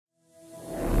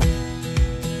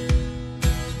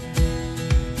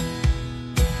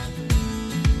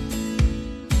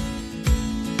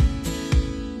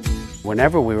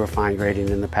Whenever we were fine grading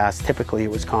in the past, typically it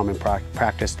was common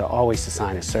practice to always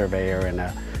assign a surveyor and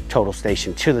a total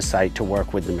station to the site to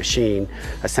work with the machine.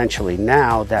 Essentially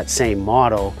now, that same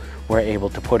model we're able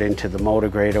to put into the motor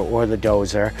grader or the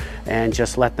dozer and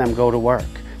just let them go to work.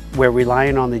 We're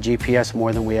relying on the GPS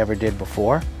more than we ever did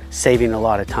before, saving a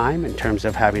lot of time in terms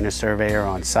of having a surveyor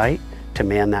on site to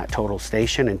man that total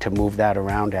station and to move that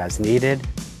around as needed.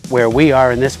 Where we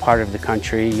are in this part of the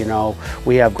country, you know,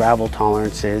 we have gravel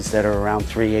tolerances that are around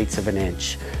 3/8 of an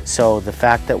inch. So the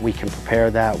fact that we can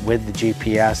prepare that with the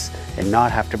GPS and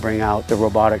not have to bring out the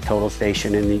robotic total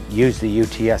station and use the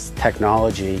UTS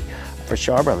technology, for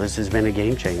Shaw Brothers has been a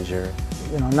game changer.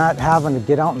 You know, not having to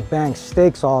get out and bang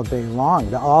stakes all day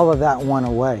long, all of that went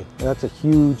away. That's a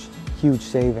huge, huge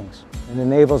savings. It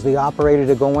enables the operator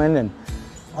to go in and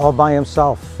all by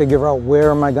himself figure out where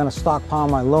am I going to stockpile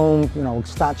my loam, you know,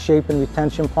 start shaping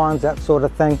retention ponds, that sort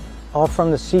of thing, all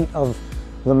from the seat of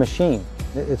the machine.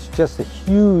 It's just a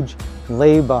huge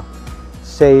labor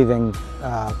saving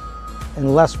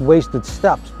and less wasted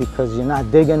steps because you're not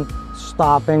digging,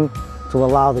 stopping to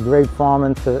allow the grade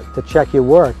foreman to check your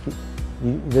work.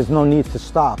 There's no need to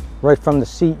stop. Right from the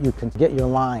seat you can get your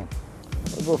line.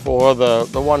 Before, the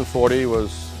 140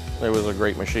 was a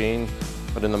great machine,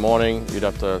 but in the morning you'd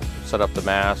have to set up the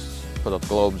masts, put up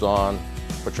globes on,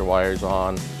 put your wires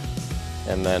on,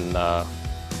 and then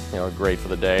you know, grade for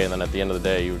the day, and then at the end of the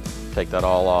day you would take that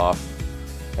all off.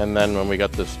 And then when we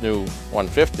got this new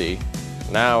 150,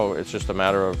 now it's just a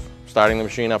matter of starting the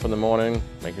machine up in the morning,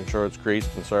 making sure it's greased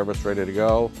and serviced, ready to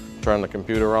go, turn the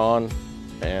computer on,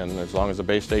 and as long as the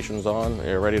base station's on,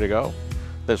 you're ready to go.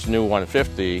 This new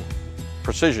 150,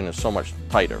 precision is so much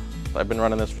tighter. I've been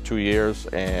running this for 2 years,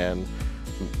 and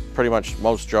pretty much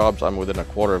most jobs I'm within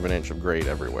 1/4 of an inch of grade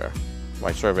everywhere.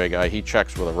 My survey guy, he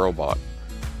checks with a robot,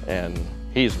 and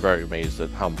he's very amazed at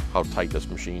how tight this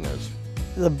machine is.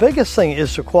 The biggest thing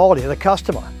is the quality of the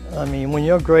customer. I mean, when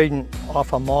you're grading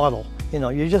off a model, you know,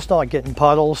 you're just not getting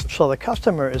puddles, so the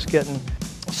customer is getting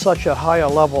such a higher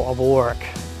level of work,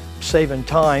 saving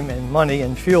time and money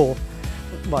and fuel,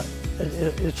 but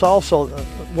it's also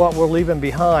what we're leaving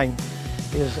behind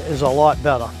is a lot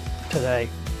better today.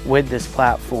 With this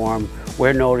platform,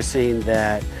 we're noticing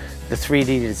that the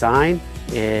 3D design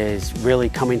is really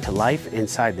coming to life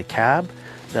inside the cab.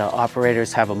 The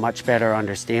operators have a much better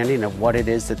understanding of what it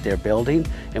is that they're building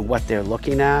and what they're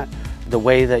looking at. The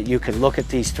way that you can look at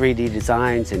these 3D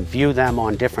designs and view them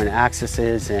on different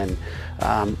axes and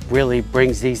really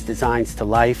brings these designs to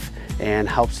life and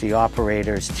helps the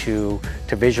operators to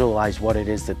visualize what it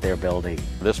is that they're building.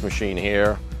 This machine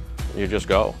here, you just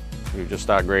go. You just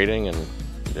start grading, and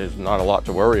there's not a lot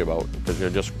to worry about because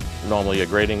you're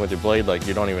grading with your blade like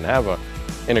you don't even have a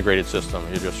integrated system.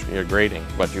 You're grading,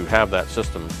 but you have that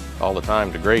system all the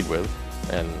time to grade with,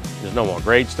 and there's no more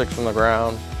grade sticks on the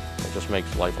ground. It just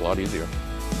makes life a lot easier.